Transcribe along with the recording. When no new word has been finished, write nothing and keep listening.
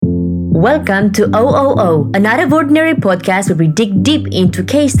Welcome to OOO, an out of ordinary podcast where we dig deep into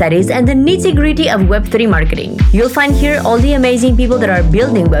case studies and the nitty-gritty of Web3 marketing. You'll find here all the amazing people that are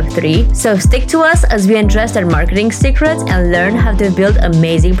building Web3, so stick to us as we address their marketing secrets and learn how to build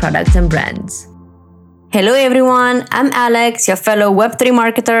amazing products and brands. Hello everyone, I'm Alex, your fellow Web3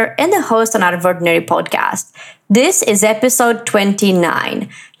 marketer and the host on Out of Ordinary podcast. This is episode 29.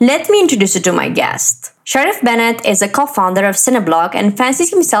 Let me introduce you to my guest. Sharif Bennett is a co-founder of CineBlock and fancies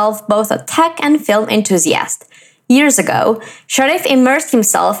himself both a tech and film enthusiast. Years ago, Sharif immersed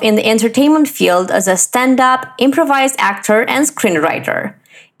himself in the entertainment field as a stand-up, improvised actor and screenwriter.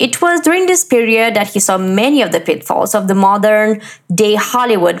 It was during this period that he saw many of the pitfalls of the modern-day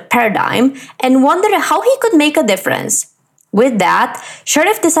Hollywood paradigm and wondered how he could make a difference. With that,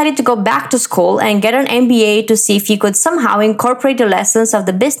 Sharif decided to go back to school and get an MBA to see if he could somehow incorporate the lessons of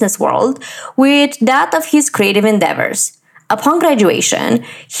the business world with that of his creative endeavors. Upon graduation,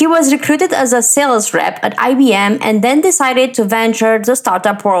 he was recruited as a sales rep at IBM and then decided to venture the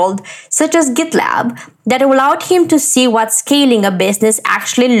startup world, such as GitLab, that allowed him to see what scaling a business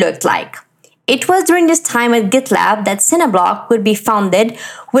actually looked like. It was during this time at GitLab that CineBlock would be founded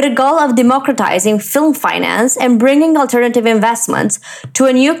with a goal of democratizing film finance and bringing alternative investments to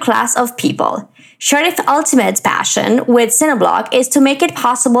a new class of people. Sharif's ultimate passion with CineBlock is to make it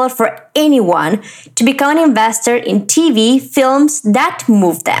possible for anyone to become an investor in TV films that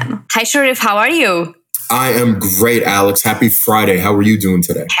move them. Hi Sharif, how are you? I am great, Alex. Happy Friday. How are you doing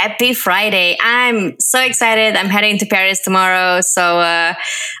today? Happy Friday. I'm so excited. I'm heading to Paris tomorrow. So a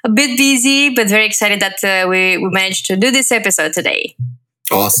bit busy, but very excited that we managed to do this episode today.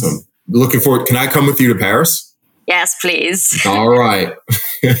 Awesome. Looking forward. Can I come with you to Paris? Yes, please. All right.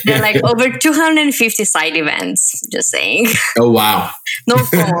 There are like over 250 side events, just saying. Oh, wow. No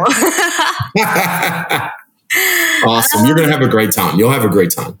FOMO. Awesome. You're going to have a great time. You'll have a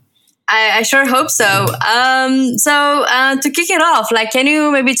great time. I sure hope so. To kick it off, can you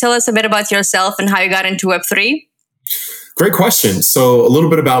maybe tell us a bit about yourself and how you got into Web3? Great question. So a little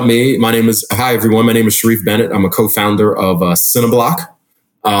bit about me. Hi everyone. My name is Sharif Bennett. I'm a co-founder of CineBlock.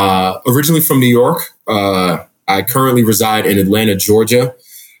 Originally from New York. I currently reside in Atlanta, Georgia.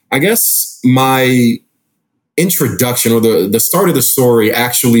 I guess my introduction or the start of the story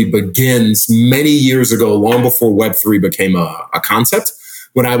actually begins many years ago, long before Web3 became a concept.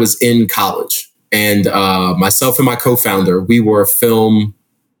 When I was in college, and myself and my co-founder, we were film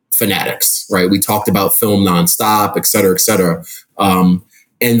fanatics, right? We talked about film nonstop, et cetera, et cetera. And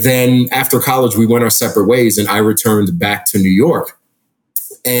then after college, we went our separate ways and I returned back to New York.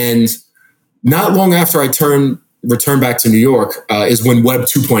 And not long after I returned back to New York is when Web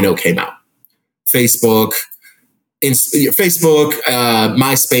 2.0 came out. Facebook,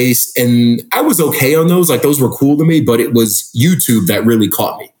 MySpace, and I was okay on those. Like those were cool to me, but it was YouTube that really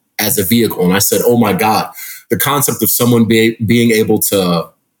caught me as a vehicle. And I said, oh my God, the concept of someone being able to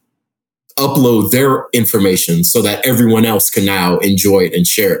upload their information so that everyone else can now enjoy it and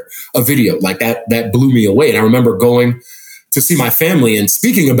share a video like that blew me away. And I remember going to see my family and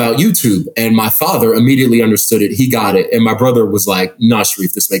speaking about YouTube, and my father immediately understood it. He got it. And my brother was like, nah,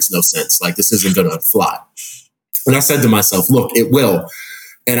 Sharif, this makes no sense. Like this isn't going to fly. And I said to myself, look, it will.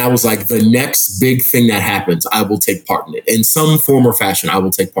 And I was like, the next big thing that happens, I will take part in it. In some form or fashion, I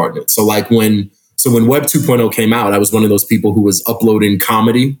will take part in it. So when Web 2.0 came out, I was one of those people who was uploading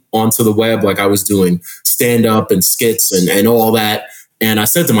comedy onto the web. Like I was doing stand-up and skits and all that. And I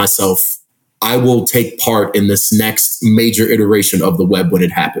said to myself, I will take part in this next major iteration of the web when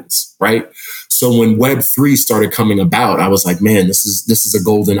it happens, right? So when Web 3 started coming about, I was like, man, this is a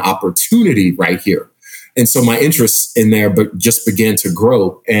golden opportunity right here. And so my interest in there just began to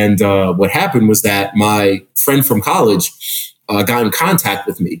grow. And what happened was that my friend from college got in contact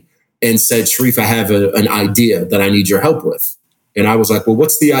with me and said, Sharif, I have an idea that I need your help with. And I was like, well,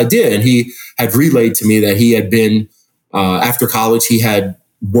 what's the idea? And he had relayed to me that he had been, after college, he had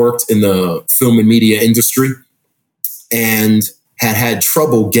worked in the film and media industry and had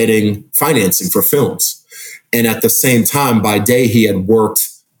trouble getting financing for films. And at the same time, by day, he had worked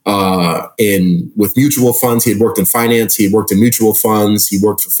with mutual funds. He had worked in finance. He had worked in mutual funds. He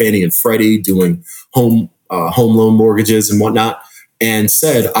worked for Fannie and Freddie doing home loan mortgages and whatnot, and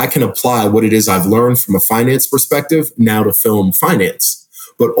said, I can apply what it is I've learned from a finance perspective now to film finance.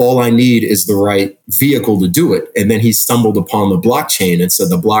 But all I need is the right vehicle to do it. And then he stumbled upon the blockchain and said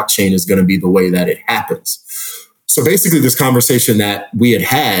the blockchain is going to be the way that it happens. So basically this conversation that we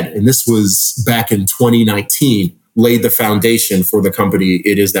had, and this was back in 2019, laid the foundation for the company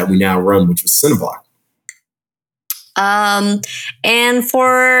it is that we now run, which was CineBlock. And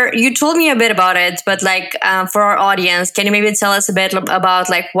you told me a bit about it, but like for our audience, can you maybe tell us a bit about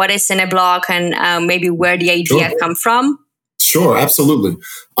like what is CineBlock and maybe where the idea come from? Sure, absolutely.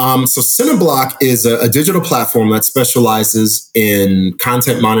 So CineBlock is a digital platform that specializes in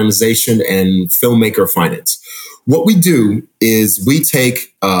content monetization and filmmaker finance. What we do is we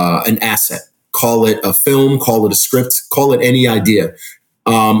take an asset, call it a film, call it a script, call it any idea.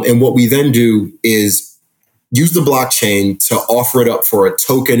 And what we then do is use the blockchain to offer it up for a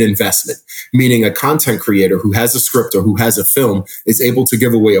token investment, meaning a content creator who has a script or who has a film is able to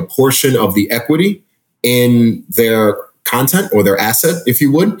give away a portion of the equity in their content or their asset, if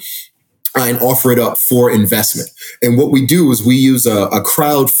you would, and offer it up for investment. And what we do is we use a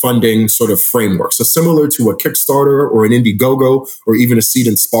crowdfunding sort of framework. So similar to a Kickstarter or an Indiegogo or even a Seed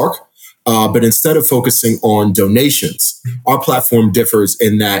and Spark. But instead of focusing on donations, our platform differs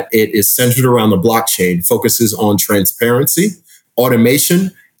in that it is centered around the blockchain, focuses on transparency,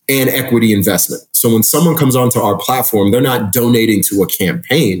 automation, and equity investment. So when someone comes onto our platform, they're not donating to a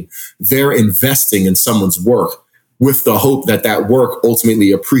campaign, they're investing in someone's work with the hope that that work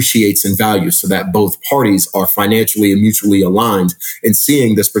ultimately appreciates in value so that both parties are financially and mutually aligned in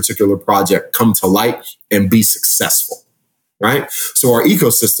seeing this particular project come to light and be successful. Right. So our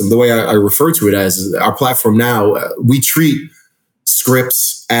ecosystem, the way I refer to it as our platform now, we treat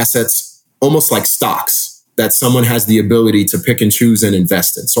scripts, assets, almost like stocks that someone has the ability to pick and choose and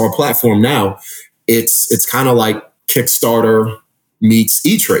invest in. So our platform now, it's kind of like Kickstarter meets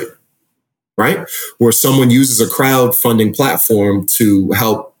E-Trade, right? Where someone uses a crowdfunding platform to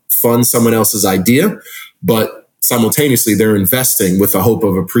help fund someone else's idea, but simultaneously they're investing with the hope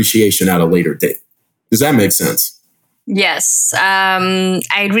of appreciation at a later date. Does that make sense? Yes,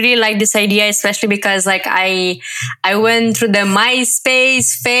 I really like this idea, especially because like I went through the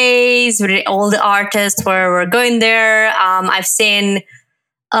MySpace phase where all the artists were going there. I've seen,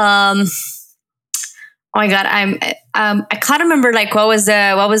 oh my god, I can't remember like what was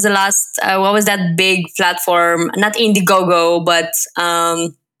that big platform? Not Indiegogo, but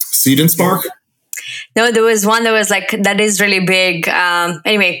Seed and Spark. No, there was one that was like, that is really big.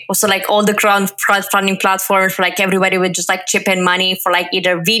 Anyway, also like all the crowdfunding platforms for like everybody would just like chip in money for like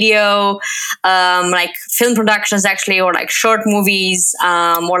either video, like film productions actually, or like short movies,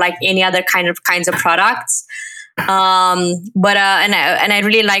 or like any other kinds of products. And I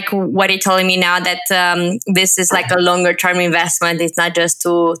really like what you're telling me now that this is like a longer term investment. It's not just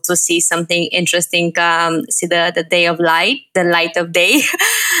to see something interesting, see the light of day.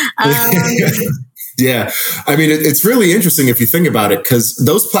 Yeah. I mean, it's really interesting if you think about it, because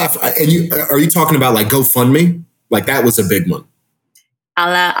those platforms, and are you talking about like GoFundMe? Like that was a big one.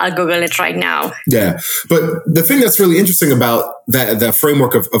 I'll Google it right now. Yeah. But the thing that's really interesting about that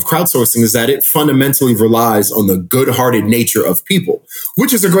framework of crowdsourcing is that it fundamentally relies on the good-hearted nature of people,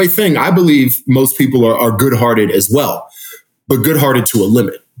 which is a great thing. I believe most people are good-hearted as well, but good-hearted to a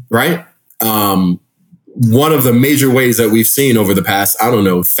limit, right? One of the major ways that we've seen over the past,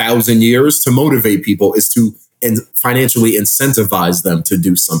 1,000 years to motivate people is to financially incentivize them to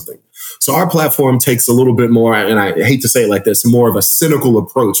do something. So our platform takes a little bit more, and I hate to say it like this, more of a cynical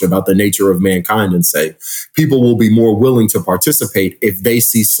approach about the nature of mankind and say people will be more willing to participate if they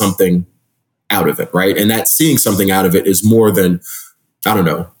see something out of it, right? And that seeing something out of it is more than,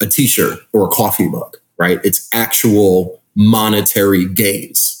 a t-shirt or a coffee mug, right? It's actual monetary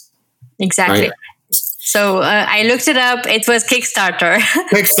gains. Exactly. Right? So I looked it up. It was Kickstarter.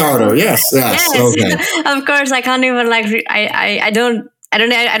 Kickstarter, yes. Okay. Of course, I can't even like. I don't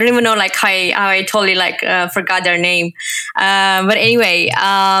even know like how I totally like forgot their name. But anyway,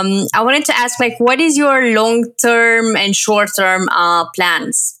 I wanted to ask like, what is your long-term and short-term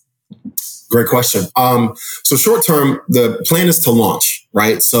plans? Great question. So short term, the plan is to launch,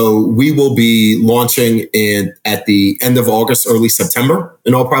 right? So we will be launching at the end of August, early September,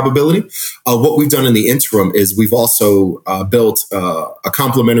 in all probability. What we've done in the interim is we've also built a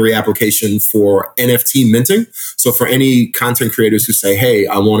complimentary application for NFT minting. So for any content creators who say, hey,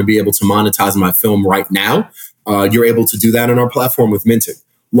 I want to be able to monetize my film right now, you're able to do that on our platform with minting.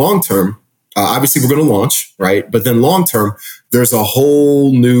 Long term, obviously we're going to launch, right? But then long term, there's a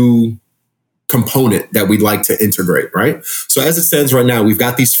whole new component that we'd like to integrate, right? So as it stands right now, we've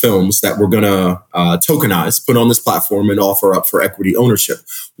got these films that we're going to tokenize, put on this platform and offer up for equity ownership.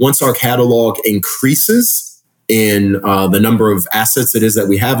 Once our catalog increases in the number of assets it is that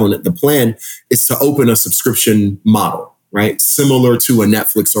we have on it, the plan is to open a subscription model, right? Similar to a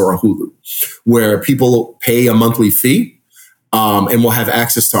Netflix or a Hulu, where people pay a monthly fee and will have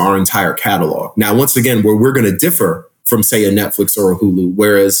access to our entire catalog. Now, once again, where we're going to differ from, say, a Netflix or a Hulu,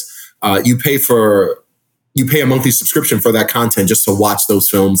 whereas you pay for you pay a monthly subscription for that content just to watch those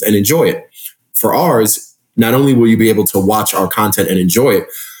films and enjoy it. For ours, not only will you be able to watch our content and enjoy it,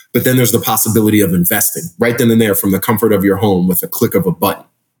 but then there's the possibility of investing right then and there from the comfort of your home with a click of a button,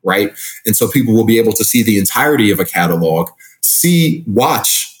 right? And so people will be able to see the entirety of a catalog,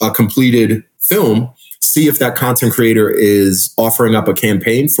 watch a completed film, see if that content creator is offering up a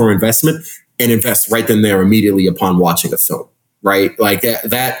campaign for investment, and invest right then and there immediately upon watching a film, right? Like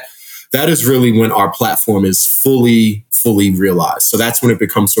that is really when our platform is fully realized. So that's when it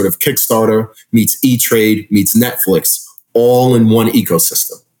becomes sort of Kickstarter meets E-Trade meets Netflix, all in one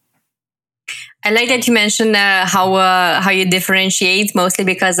ecosystem. I like that you mentioned how you differentiate, mostly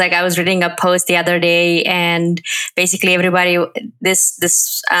because like I was reading a post the other day, and basically everybody,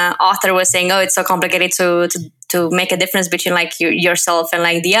 this author was saying, oh, it's so complicated to make a difference between like yourself and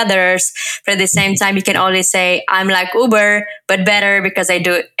like the others. But at the same time, you can always say, I'm like Uber, but better because I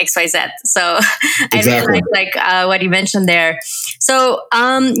do XYZ. So exactly. I really like what you mentioned there. So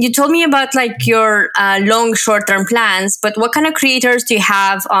you told me about like your long short-term plans, but what kind of creators do you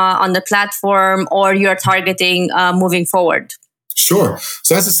have on the platform or you're targeting moving forward? Sure.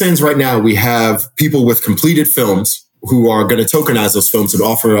 So as it stands right now, we have people with completed films who are going to tokenize those films and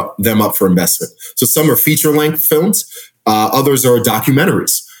offer them up for investment. So some are feature-length films. Others are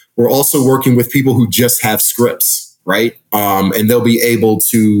documentaries. We're also working with people who just have scripts, right? And they'll be able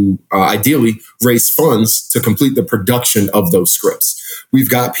to ideally raise funds to complete the production of those scripts. We've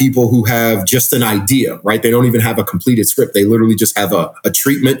got people who have just an idea, right? They don't even have a completed script. They literally just have a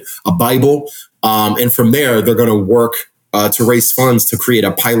treatment, a Bible. And from there, they're going to work to raise funds to create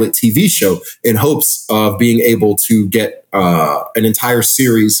a pilot TV show in hopes of being able to get an entire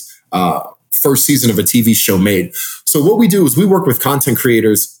series, first season of a TV show made. So what we do is we work with content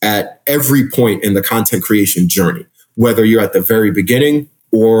creators at every point in the content creation journey, whether you're at the very beginning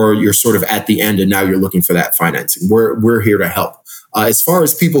or you're sort of at the end and now you're looking for that financing. We're here to help. As far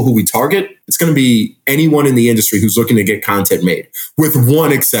as people who we target, it's going to be anyone in the industry who's looking to get content made, with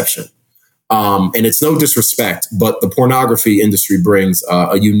one exception. And it's no disrespect, but the pornography industry brings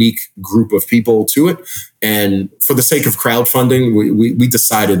a unique group of people to it. And for the sake of crowdfunding, we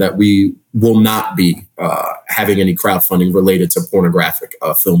decided that we will not be having any crowdfunding related to pornographic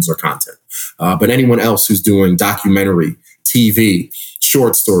films or content. But anyone else who's doing documentary, TV,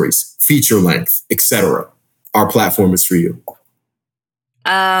 short stories, feature length, etc., our platform is for you.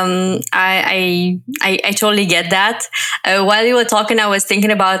 I totally get that. While you were talking, I was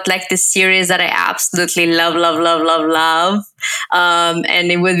thinking about like this series that I absolutely love.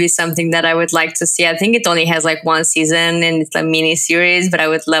 And it would be something that I would like to see. I think it only has like one season and it's a mini series, but I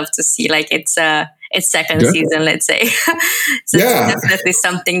would love to see like its second season, let's say. So it's definitely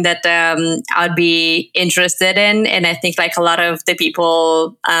something that I'd be interested in. And I think like a lot of the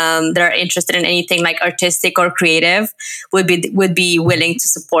people that are interested in anything like artistic or creative would be willing to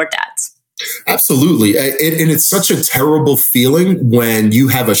support that. Absolutely. And it's such a terrible feeling when you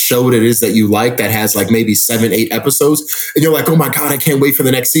have a show that you like that has like maybe 7-8 episodes and you're like, oh my God, I can't wait for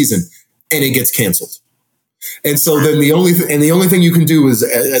the next season. And it gets canceled. And so then the only thing you can do is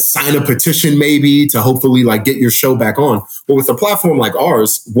sign a petition maybe to hopefully like get your show back on. But with a platform like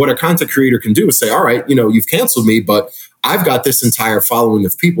ours, what a content creator can do is say, all right, you've canceled me, but I've got this entire following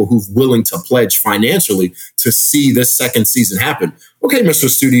of people who've willing to pledge financially to see this second season happen. Okay, Mr.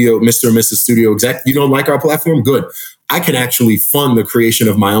 and Mrs. Studio exec, you don't like our platform? Good. I can actually fund the creation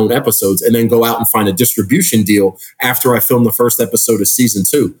of my own episodes and then go out and find a distribution deal after I film the first episode of season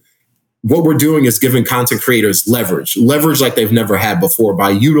 2. What we're doing is giving content creators leverage like they've never had before by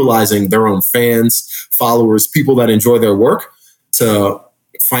utilizing their own fans, followers, people that enjoy their work to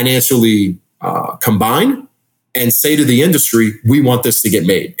financially combine and say to the industry, we want this to get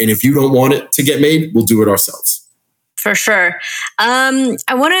made. And if you don't want it to get made, we'll do it ourselves. For sure. I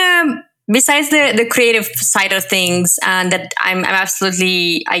want to, besides the creative side of things, that I'm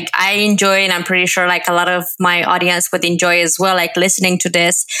absolutely, I enjoy, and I'm pretty sure like a lot of my audience would enjoy as well, like listening to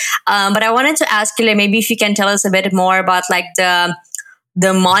this. But I wanted to ask you, like, maybe if you can tell us a bit more about like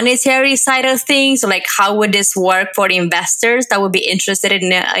the monetary side of things, or like how would this work for the investors that would be interested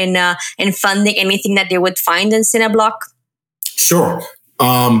in funding anything that they would find in CineBlock? Sure.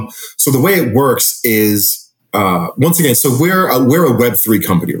 So the way it works is, once again, so we're a Web3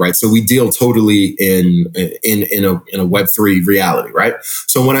 company, right? So we deal totally in a Web3 reality, right?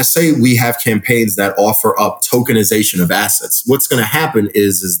 So when I say we have campaigns that offer up tokenization of assets, what's going to happen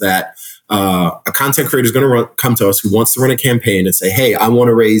is that a content creator is going to come to us who wants to run a campaign and say, hey, I want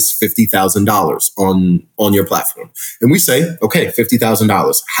to raise $50,000 on your platform. And we say, okay,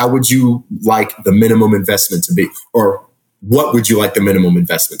 $50,000. How would you like the minimum investment to be? Or what would you like the minimum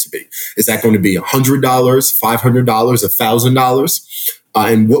investment to be? Is that going to be $100, $500, $1,000?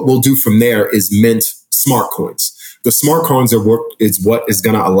 And what we'll do from there is mint smart coins. The smart coins is what is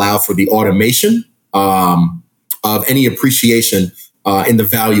going to allow for the automation of any appreciation in the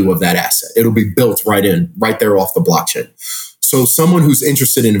value of that asset. It'll be built right there off the blockchain. So someone who's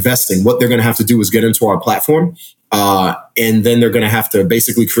interested in investing, what they're going to have to do is get into our platform, and then they're going to have to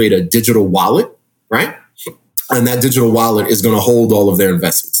basically create a digital wallet, right? And that digital wallet is going to hold all of their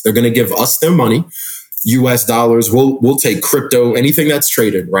investments. They're going to give us their money, US dollars. We'll take crypto, anything that's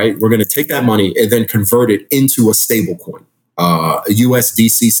traded, right? We're going to take that money and then convert it into a stable coin, a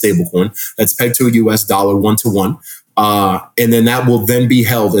USDC stable coin that's pegged to a US dollar 1-to-1. And then that will then be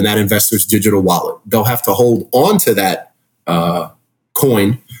held in that investor's digital wallet. They'll have to hold on to that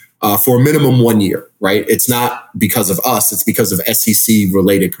coin for a minimum 1 year, right? It's not because of us. It's because of SEC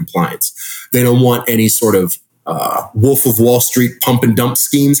related compliance. They don't want any sort of Wolf of Wall Street pump and dump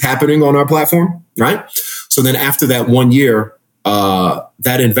schemes happening on our platform, right? So then after that 1 year,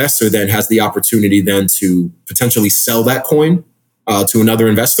 that investor then has the opportunity then to potentially sell that coin to another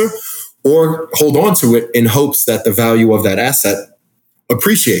investor or hold on to it in hopes that the value of that asset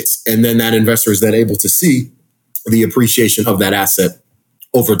appreciates. And then that investor is then able to see the appreciation of that asset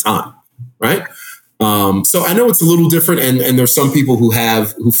over time, right? So I know it's a little different, and there's some people who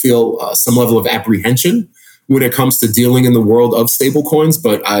feel some level of apprehension when it comes to dealing in the world of stable coins.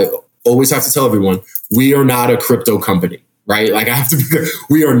 But I always have to tell everyone, we are not a crypto company, right? Like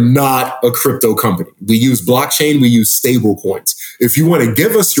we are not a crypto company. We use blockchain, we use stable coins. If you want to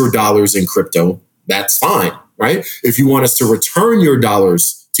give us your dollars in crypto, that's fine, right? If you want us to return your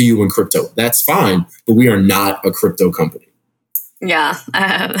dollars to you in crypto, that's fine, but we are not a crypto company. Yeah,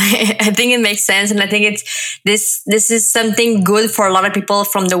 I think it makes sense, and I think this is something good for a lot of people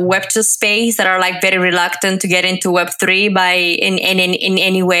from the Web2 space that are like very reluctant to get into Web3 in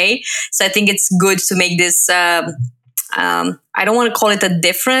any way. So I think it's good to make this. I don't want to call it a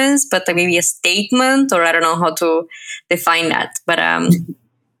difference, but maybe a statement, or I don't know how to define that. But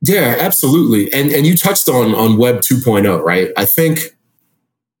yeah, absolutely. And you touched on Web 2.0, right? I think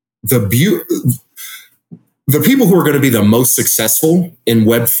the people who are going to be the most successful in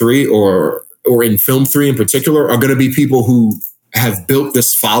Web3 or in Film3 in particular are going to be people who have built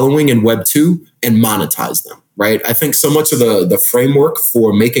this following in Web2 and monetize them, right? I think so much of the framework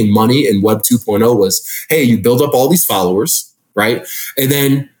for making money in Web 2.0 was, hey, you build up all these followers, right? And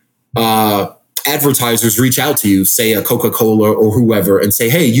then advertisers reach out to you, say a Coca-Cola or whoever, and say,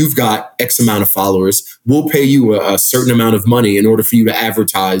 hey, you've got X amount of followers. We'll pay you a certain amount of money in order for you to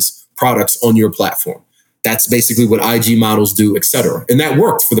advertise products on your platform. That's basically what IG models do, et cetera. And that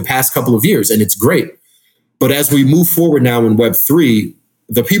worked for the past couple of years, and it's great. But as we move forward now in Web3,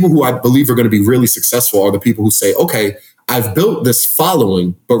 the people who I believe are going to be really successful are the people who say, okay, I've built this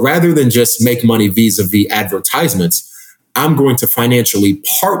following, but rather than just make money vis-a-vis advertisements, I'm going to financially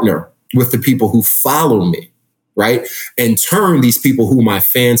partner with the people who follow me, right? And turn these people who are my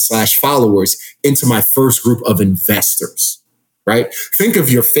fans/followers into my first group of investors, right? Think of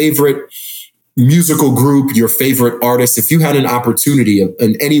your favorite musical group, your favorite artist. If you had an opportunity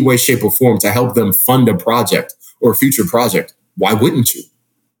in any way, shape, or form to help them fund a project or a future project, why wouldn't you,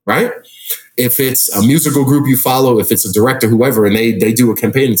 right? If it's a musical group you follow, if it's a director, whoever, and they do a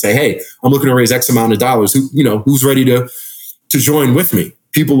campaign and say, hey, I'm looking to raise X amount of dollars, who's ready to join with me?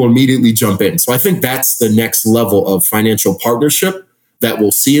 People will immediately jump in. So I think that's the next level of financial partnership that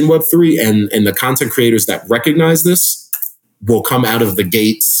we'll see in Web3. And the content creators that recognize this will come out of the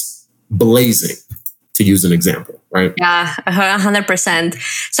gates blazing, to use an example, right? Yeah, 100%.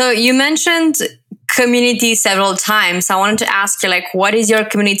 So you mentioned community several times. I wanted to ask you, what is your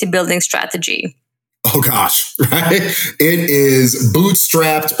community building strategy? Oh gosh, right? It is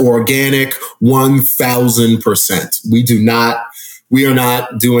bootstrapped, organic, 1000%. We are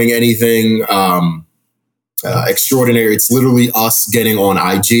not doing anything extraordinary. It's literally us getting on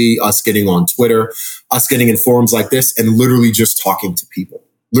IG, us getting on Twitter, us getting in forums like this, and literally just talking to people.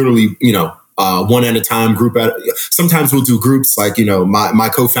 Literally, one at a time, sometimes we'll do groups like, my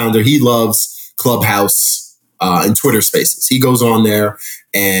co-founder, he loves Clubhouse and Twitter Spaces. He goes on there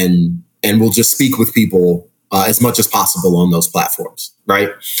and we'll just speak with people as much as possible on those platforms, right?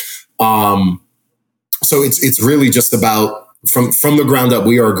 So it's really just about from the ground up.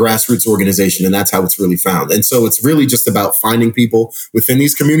 We are a grassroots organization, and that's how it's really found. And so it's really just about finding people within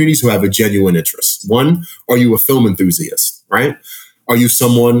these communities who have a genuine interest. One, are you a film enthusiast, right? Are you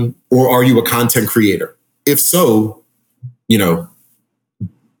someone, or are you a content creator? If so, DM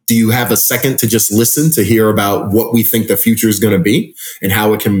do you have a second to just listen to hear about what we think the future is going to be and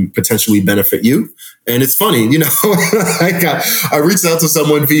how it can potentially benefit you? And it's funny, I reached out to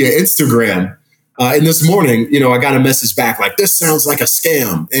someone via Instagram. And this morning, I got a message back like, this sounds like a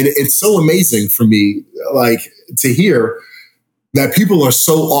scam. And it's so amazing for me, like, to hear that people are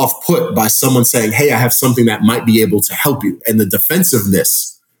so off put by someone saying, hey, I have something that might be able to help you. And the defensiveness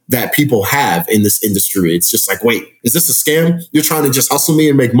that people have in this industry, it's just like, wait, is this a scam? You're trying to just hustle me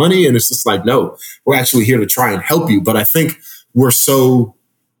and make money? And it's just like, no, we're actually here to try and help you. But I think we're so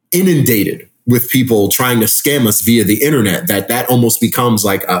inundated with people trying to scam us via the internet that almost becomes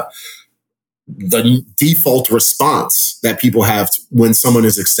like the default response that people have when someone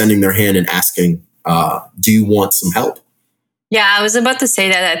is extending their hand and asking, do you want some help? Yeah, I was about to say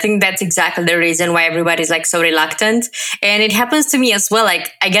that. I think that's exactly the reason why everybody's like so reluctant. And it happens to me as well.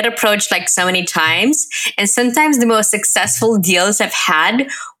 Like, I get approached like so many times, and sometimes the most successful deals I've had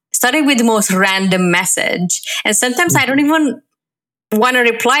started with the most random message. And sometimes I don't even want to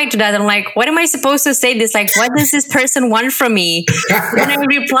reply to that. I'm like, what am I supposed to say this? Like, what does this person want from me? Then I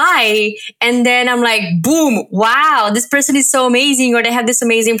reply, and then I'm like, boom, wow, this person is so amazing, or they have this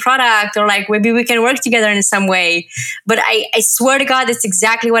amazing product, or like maybe we can work together in some way. But I swear to God, that's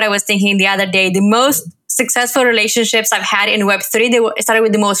exactly what I was thinking the other day. The most successful relationships I've had in Web3, they started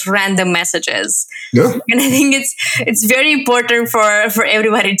with the most random messages. Yeah. And I think it's very important for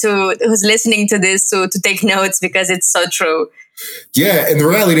everybody who's listening to this to take notes, because it's so true. Yeah, and the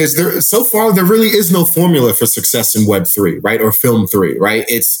reality is, so far there really is no formula for success in Web3, right, or Film3, right?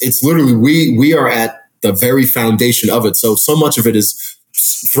 It's literally we are at the very foundation of it. So much of it is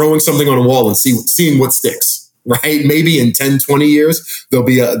throwing something on a wall and seeing what sticks, right? Maybe in 10, 20 years there'll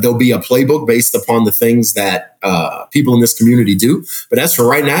be a playbook based upon the things that people in this community do. But as for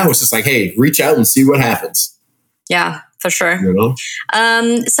right now, it's just like, hey, reach out and see what happens. Yeah, for sure.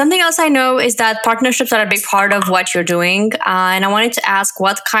 Something else I know is that partnerships are a big part of what you're doing. And I wanted to ask,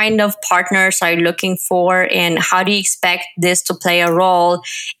 what kind of partners are you looking for, and how do you expect this to play a role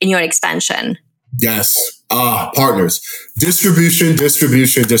in your expansion? Yes. Partners, distribution.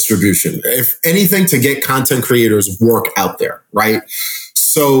 If anything, to get content creators work out there, right?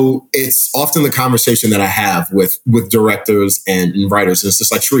 So it's often the conversation that I have with directors and writers. And it's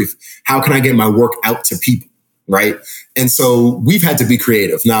just like, Sharif, how can I get my work out to people? Right. And so we've had to be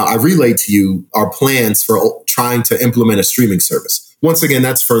creative. Now, I relayed to you our plans for trying to implement a streaming service. Once again,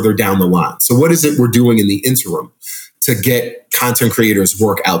 that's further down the line. So what is it we're doing in the interim to get content creators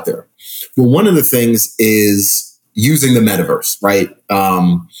work out there? Well, one of the things is using the metaverse, right?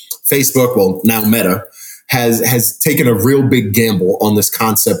 Facebook, well, now Meta, has taken a real big gamble on this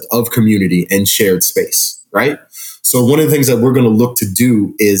concept of community and shared space, right? So one of the things that we're going to look to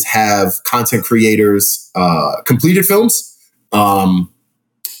do is have content creators completed films and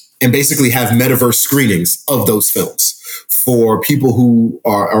basically have metaverse screenings of those films for people who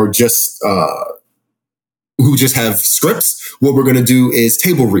are just who just have scripts. What we're going to do is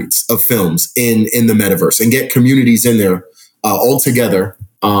table reads of films in the metaverse and get communities in there all together,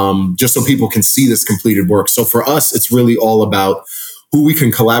 just so people can see this completed work. So for us, it's really all about who we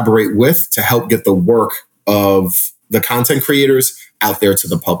can collaborate with to help get the work of the content creators out there to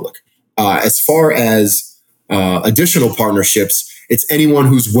the public. As far as additional partnerships, it's anyone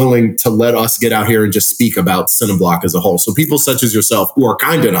who's willing to let us get out here and just speak about CineBlock as a whole. So people such as yourself who are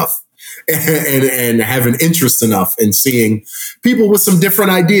kind enough and have an interest enough in seeing people with some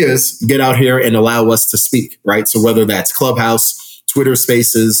different ideas get out here and allow us to speak, right? So whether that's Clubhouse, Twitter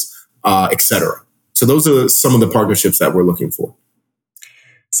Spaces, etc. So those are some of the partnerships that we're looking for.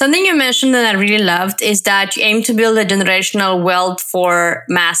 Something you mentioned that I really loved is that you aim to build a generational wealth for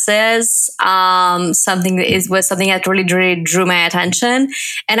masses. Something that really drew my attention.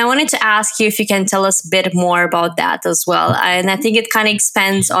 And I wanted to ask you if you can tell us a bit more about that as well. And I think it kind of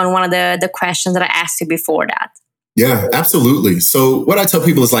expands on one of the questions that I asked you before that. Yeah, absolutely. So what I tell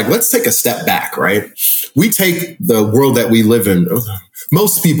people is like, let's take a step back, right? We take the world that we live in.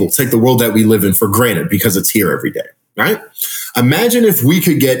 Most people take the world that we live in for granted because it's here every day. Right? Imagine if we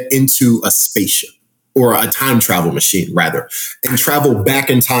could get into a spaceship or a time travel machine, rather, and travel back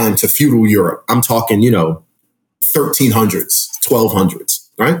in time to feudal Europe. I'm talking, 1300s, 1200s,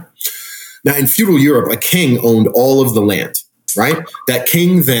 right? Now, in feudal Europe, a king owned all of the land, right? That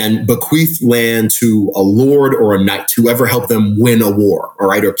king then bequeathed land to a lord or a knight, whoever helped them win a war, all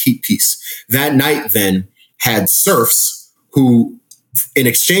right, or keep peace. That knight then had serfs who, in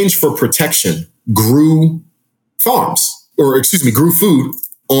exchange for protection, grew food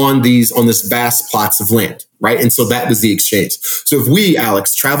on this vast plots of land, right? And so that was the exchange. So if we,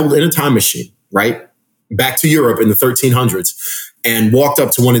 Alex, traveled in a time machine, right? back to Europe in the 1300s and walked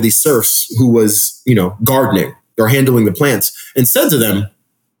up to one of these serfs who was, gardening or handling the plants and said to them,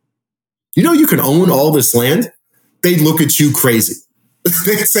 you can own all this land? They'd look at you crazy.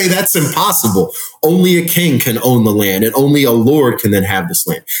 They'd say that's impossible. Only a king can own the land and only a lord can then have this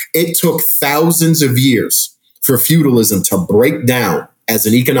land. It took thousands of years for feudalism to break down as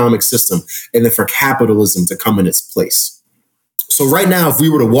an economic system and then for capitalism to come in its place. So right now, if we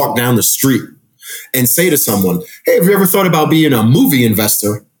were to walk down the street and say to someone, hey, have you ever thought about being a movie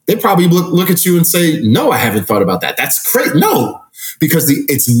investor? They probably look at you and say, no, I haven't thought about that. That's great. No, because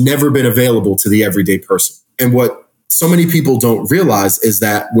it's never been available to the everyday person. And what so many people don't realize is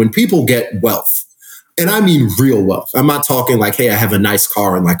that when people get wealth, and I mean real wealth, I'm not talking like, hey, I have a nice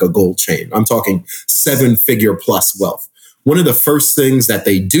car and like a gold chain. I'm talking 7-figure plus wealth. One of the first things that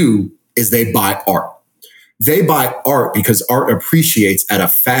they do is they buy art. They buy art because art appreciates at a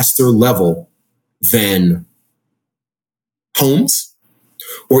faster level than homes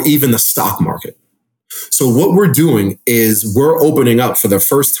or even the stock market. So what we're doing is we're opening up for the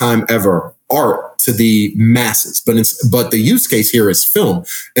first time ever art to the masses, but the use case here is film.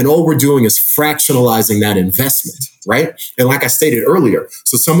 And all we're doing is fractionalizing that investment, right? And like I stated earlier,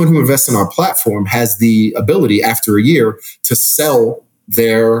 so someone who invests in our platform has the ability after a year to sell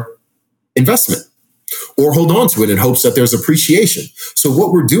their investment or hold on to it in hopes that there's appreciation. So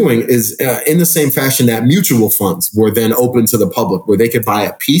what we're doing is in the same fashion that mutual funds were then open to the public, where they could buy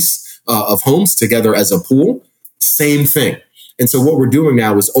a piece of homes together as a pool, same thing. And so what we're doing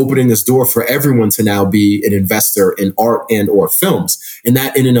now is opening this door for everyone to now be an investor in art and or films. And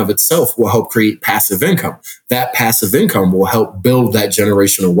that in and of itself will help create passive income. That passive income will help build that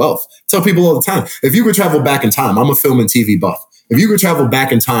generational wealth. I tell people all the time, if you could travel back in time, I'm a film and TV buff. If you could travel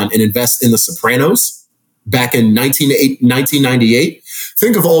back in time and invest in The Sopranos back in 1998,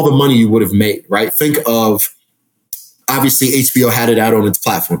 think of all the money you would have made, right? Think of, obviously, HBO had it out on its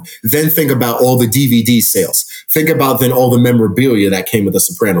platform. Then think about all the DVD sales. Think about then all the memorabilia that came with The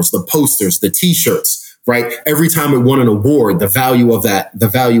Sopranos, the posters, the T-shirts, right? Every time it won an award, the value of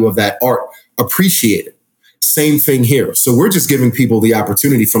that art appreciated. Same thing here. So we're just giving people the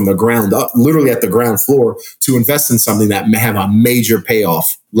opportunity from the ground up, literally at the ground floor, to invest in something that may have a major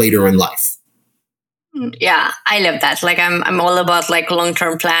payoff later in life. Yeah, I love that. Like I'm all about like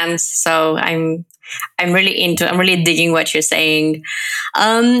long-term plans. So I'm really digging what you're saying.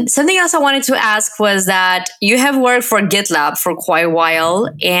 Something else I wanted to ask was that you have worked for GitLab for quite a while.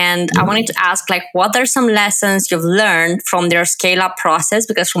 And I wanted to ask, like, what are some lessons you've learned from their scale-up process?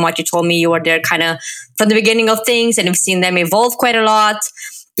 Because from what you told me, you were there kind of from the beginning of things and you've seen them evolve quite a lot.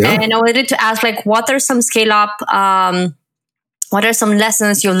 Yeah. And I wanted to ask, like, what are some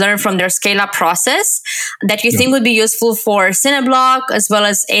lessons you learned from their scale-up process that you think would be useful for CineBlock as well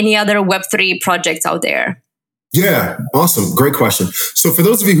as any other Web3 projects out there? Yeah, awesome. Great question. So for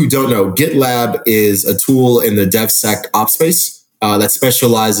those of you who don't know, GitLab is a tool in the DevSecOps space that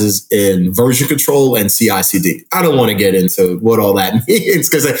specializes in version control and CI/CD. I don't want to get into what all that means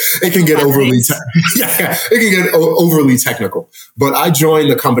because it can get overly technical. But I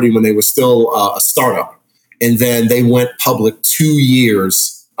joined the company when they were still a startup. And then they went public 2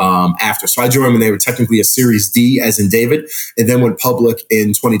 years after. So I joined when they were technically a Series D, as in David, and then went public in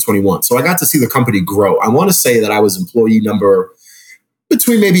 2021. So I got to see the company grow. I want to say that I was employee number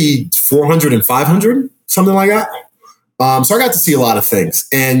between maybe 400 and 500, something like that. So I got to see a lot of things.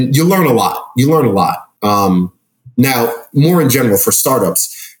 And you learn a lot. Now, more in general for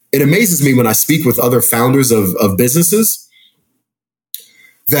startups, it amazes me when I speak with other founders of businesses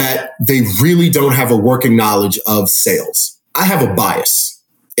that they really don't have a working knowledge of sales. I have a bias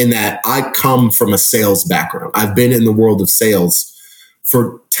in that I come from a sales background. I've been in the world of sales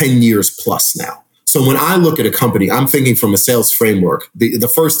for 10 years plus now. So when I look at a company, I'm thinking from a sales framework.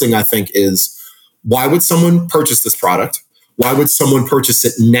 The first thing I think is, why would someone purchase this product? Why would someone purchase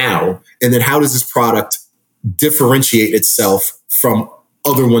it now? And then how does this product differentiate itself from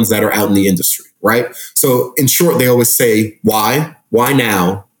other ones that are out in the industry, right? So in short, they always say, why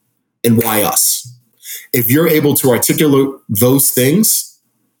now, and why us? If you're able to articulate those things,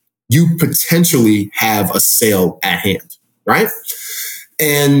 you potentially have a sale at hand, right?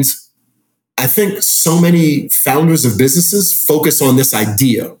 And I think so many founders of businesses focus on this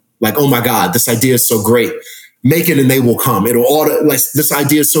idea, like, oh my God, this idea is so great. Make it and they will come. This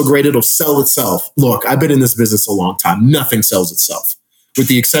idea is so great, it'll sell itself. Look, I've been in this business a long time. Nothing sells itself, with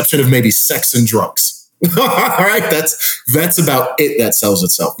the exception of maybe sex and drugs. All right, that's about it that sells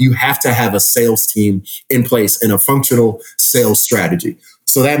itself. You have to have a sales team in place and a functional sales strategy.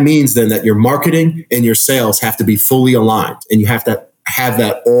 So that means then that your marketing and your sales have to be fully aligned, and you have to have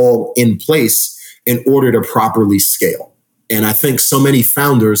that all in place in order to properly scale. And I think so many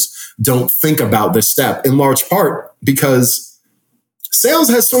founders don't think about this step, in large part because sales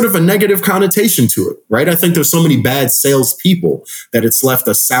has sort of a negative connotation to it, right? I think there's so many bad salespeople that it's left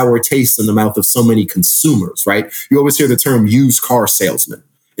a sour taste in the mouth of so many consumers, right? You always hear the term used car salesman.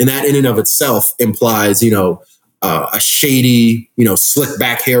 And that in and of itself implies, a shady, slick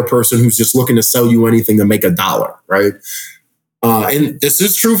back hair person who's just looking to sell you anything to make $1, right? And this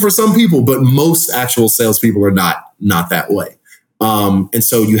is true for some people, but most actual salespeople are not that way. And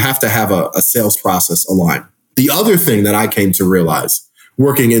so you have to have a sales process aligned. The other thing that I came to realize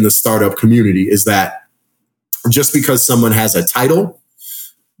working in the startup community is that just because someone has a title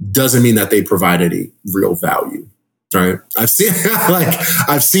doesn't mean that they provide any real value, right? I've seen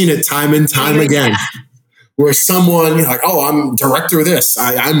it time and time again, where someone like, oh, I'm director of this,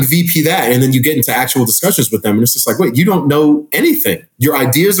 I'm VP that, and then you get into actual discussions with them, and it's just like, wait, you don't know anything. Your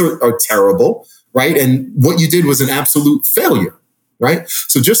ideas are terrible, right? And what you did was an absolute failure. Right?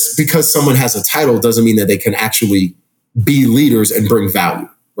 So just because someone has a title doesn't mean that they can actually be leaders and bring value,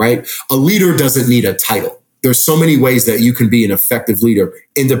 right? A leader doesn't need a title. There's so many ways that you can be an effective leader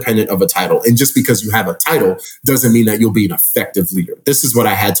independent of a title. And just because you have a title doesn't mean that you'll be an effective leader. This is what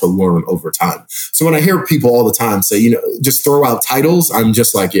I had to learn over time. So when I hear people all the time say, just throw out titles, I'm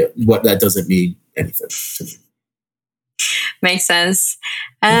just like, yeah, that doesn't mean anything to me. Makes sense.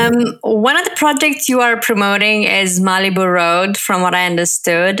 One of the projects you are promoting is Malibu Road, from what I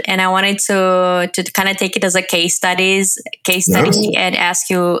understood, and I wanted to kind of take it as a case study and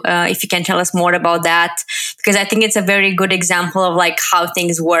ask you if you can tell us more about that, because I think it's a very good example of like how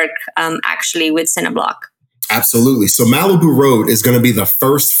things work actually with CineBlock. Absolutely. So Malibu Road is going to be the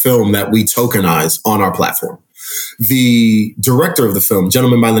first film that we tokenize on our platform. The director of the film, a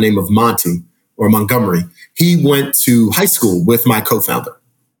gentleman by the name of Montgomery, he went to high school with my co-founder,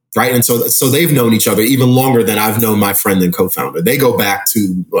 right? And so they've known each other even longer than I've known my friend and co-founder. They go back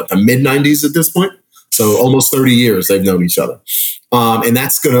to the mid-90s at this point. So almost 30 years they've known each other. And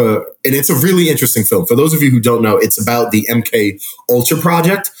it's a really interesting film. For those of you who don't know, it's about the MK Ultra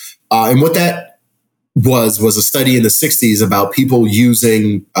project. And what that was a study in the 60s about people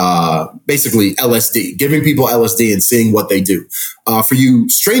using basically LSD, giving people LSD and seeing what they do. For you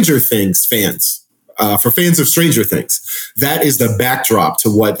Stranger Things fans, for fans of Stranger Things, that is the backdrop to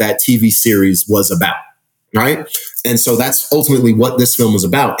what that TV series was about, right? And so that's ultimately what this film is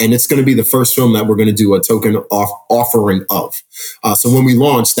about. And it's going to be the first film that we're going to do a token offering of. So when we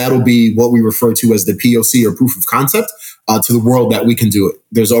launch, that'll be what we refer to as the POC, or proof of concept, to the world that we can do it.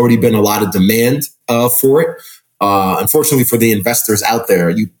 There's already been a lot of demand for it. Unfortunately for the investors out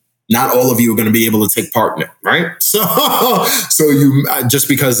there, not all of you are going to be able to take part in it, right? So you just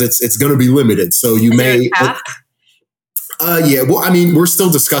because it's going to be limited. So you may. Yeah. Well, I mean, we're still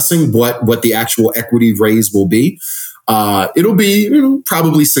discussing what the actual equity raise will be. It'll be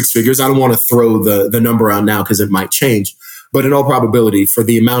probably 6 figures. I don't want to throw the number out now because it might change. But in all probability, for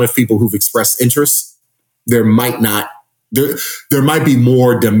the amount of people who've expressed interest, there might be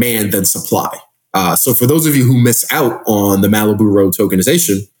more demand than supply. So for those of you who miss out on the Malibu Road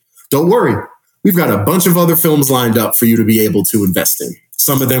tokenization, don't worry. We've got a bunch of other films lined up for you to be able to invest in.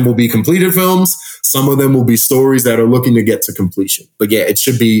 Some of them will be completed films. Some of them will be stories that are looking to get to completion. But yeah, it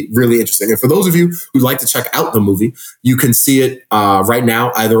should be really interesting. And for those of you who'd like to check out the movie, you can see it right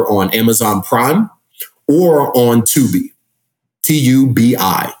now either on Amazon Prime or on Tubi,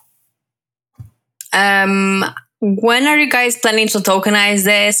 TUBI. When are you guys planning to tokenize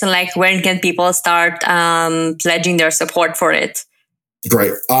this, and like when can people start pledging their support for it?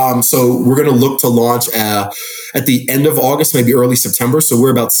 Great. So we're going to look to launch at the end of August, maybe early September. So we're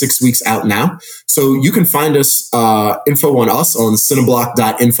about 6 weeks out now. So you can find us info on us on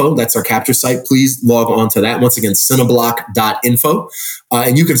CineBlock.info. That's our capture site. Please log on to that. Once again, CineBlock.info.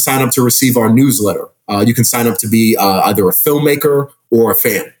 And you can sign up to receive our newsletter. You can sign up to be either a filmmaker or a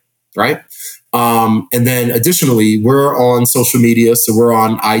fan, right? And then additionally, we're on social media. So we're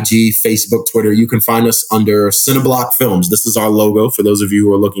on IG, Facebook, Twitter. You can find us under CineBlock Films. This is our logo for those of you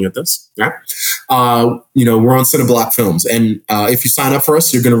who are looking at this. Right? We're on CineBlock Films. And if you sign up for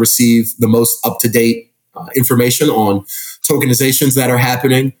us, you're going to receive the most up-to-date information on tokenizations that are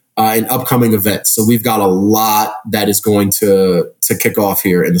happening and upcoming events. So we've got a lot that is going to kick off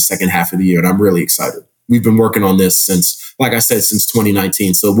here in the second half of the year. And I'm really excited. We've been working on this since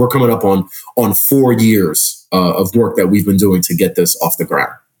 2019. So we're coming up on 4 years of work that we've been doing to get this off the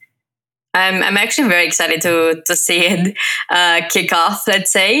ground. I'm actually very excited to see it kick off,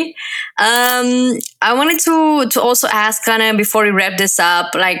 let's say. I wanted to also ask, kind of before we wrap this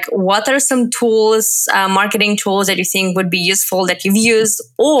up, like what are some tools, marketing tools that you think would be useful that you've used,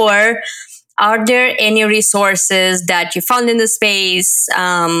 or are there any resources that you found in the space,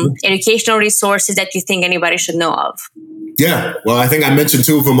 educational resources that you think anybody should know of? Yeah, well, I think I mentioned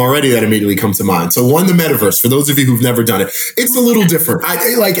two of them already that immediately come to mind. So one, the metaverse. For those of you who've never done it, it's a little different.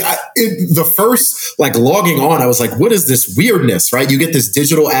 The first logging on, I was like, what is this weirdness, right? You get this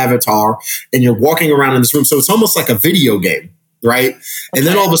digital avatar and you're walking around in this room. So it's almost like a video game, right? And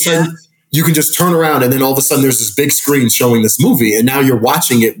then all of a sudden, you can just turn around and then all of a sudden there's this big screen showing this movie. And now you're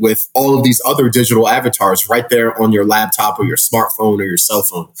watching it with all of these other digital avatars right there on your laptop or your smartphone or your cell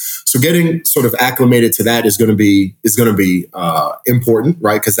phone. So getting sort of acclimated to that is going to be important,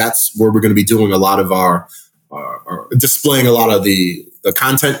 right? Because that's where we're going to be doing a lot of our displaying a lot of the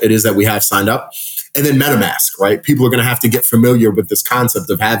content it is that we have signed up. And then MetaMask, right? People are going to have to get familiar with this concept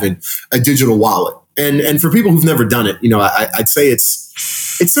of having a digital wallet. And for people who've never done it, I'd say it's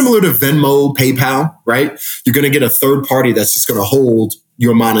similar to Venmo, PayPal, right? You're going to get a third party that's just going to hold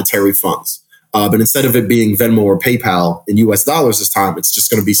your monetary funds. But instead of it being Venmo or PayPal in US dollars this time, it's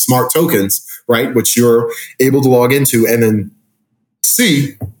just going to be smart tokens, right? Which you're able to log into and then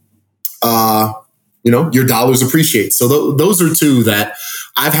see, your dollars appreciate. So those are two that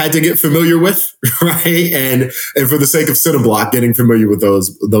I've had to get familiar with, right? And for the sake of CineBlock, getting familiar with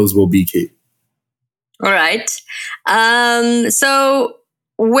those will be key. All right. So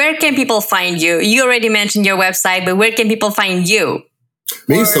where can people find you? You already mentioned your website, but where can people find you?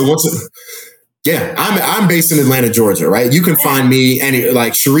 Me? I'm based in Atlanta, Georgia, right? You can find me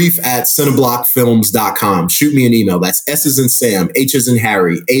Sharif at CineBlockFilms.com. Shoot me an email. That's S as in Sam, H as in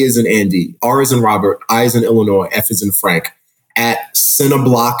Harry, A as in Andy, R as in Robert, I as in Illinois, F as in Frank at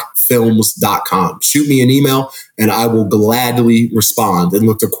CineBlockFilms.com. Shoot me an email and I will gladly respond and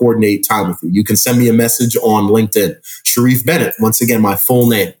look to coordinate time with you. You can send me a message on LinkedIn, Sharif Bennett. Once again, my full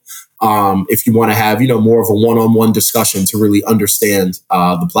name. If you want to have, more of a one-on-one discussion to really understand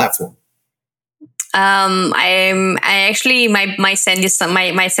the platform. I might send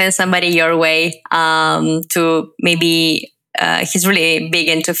somebody your way to maybe he's really big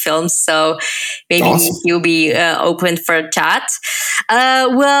into films, so maybe awesome. He'll be open for a chat.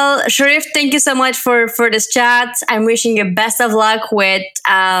 Well, Sharif, thank you so much for this chat. I'm wishing you best of luck with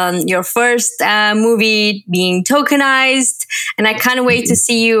your first movie being tokenized, and I can't wait to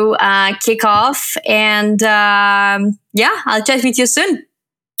see you kick off. And I'll chat with you soon.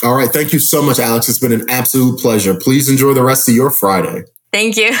 All right. Thank you so much, Alex. It's been an absolute pleasure. Please enjoy the rest of your Friday.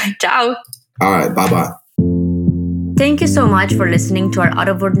 Thank you. Ciao. All right. Bye-bye. Thank you so much for listening to our Out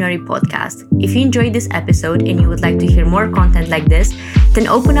of Ordinary podcast. If you enjoyed this episode and you would like to hear more content like this, then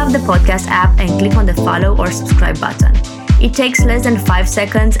open up the podcast app and click on the follow or subscribe button. It takes less than 5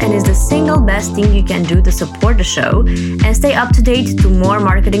 seconds and is the single best thing you can do to support the show and stay up to date to more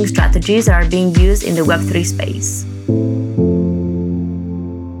marketing strategies that are being used in the Web3 space.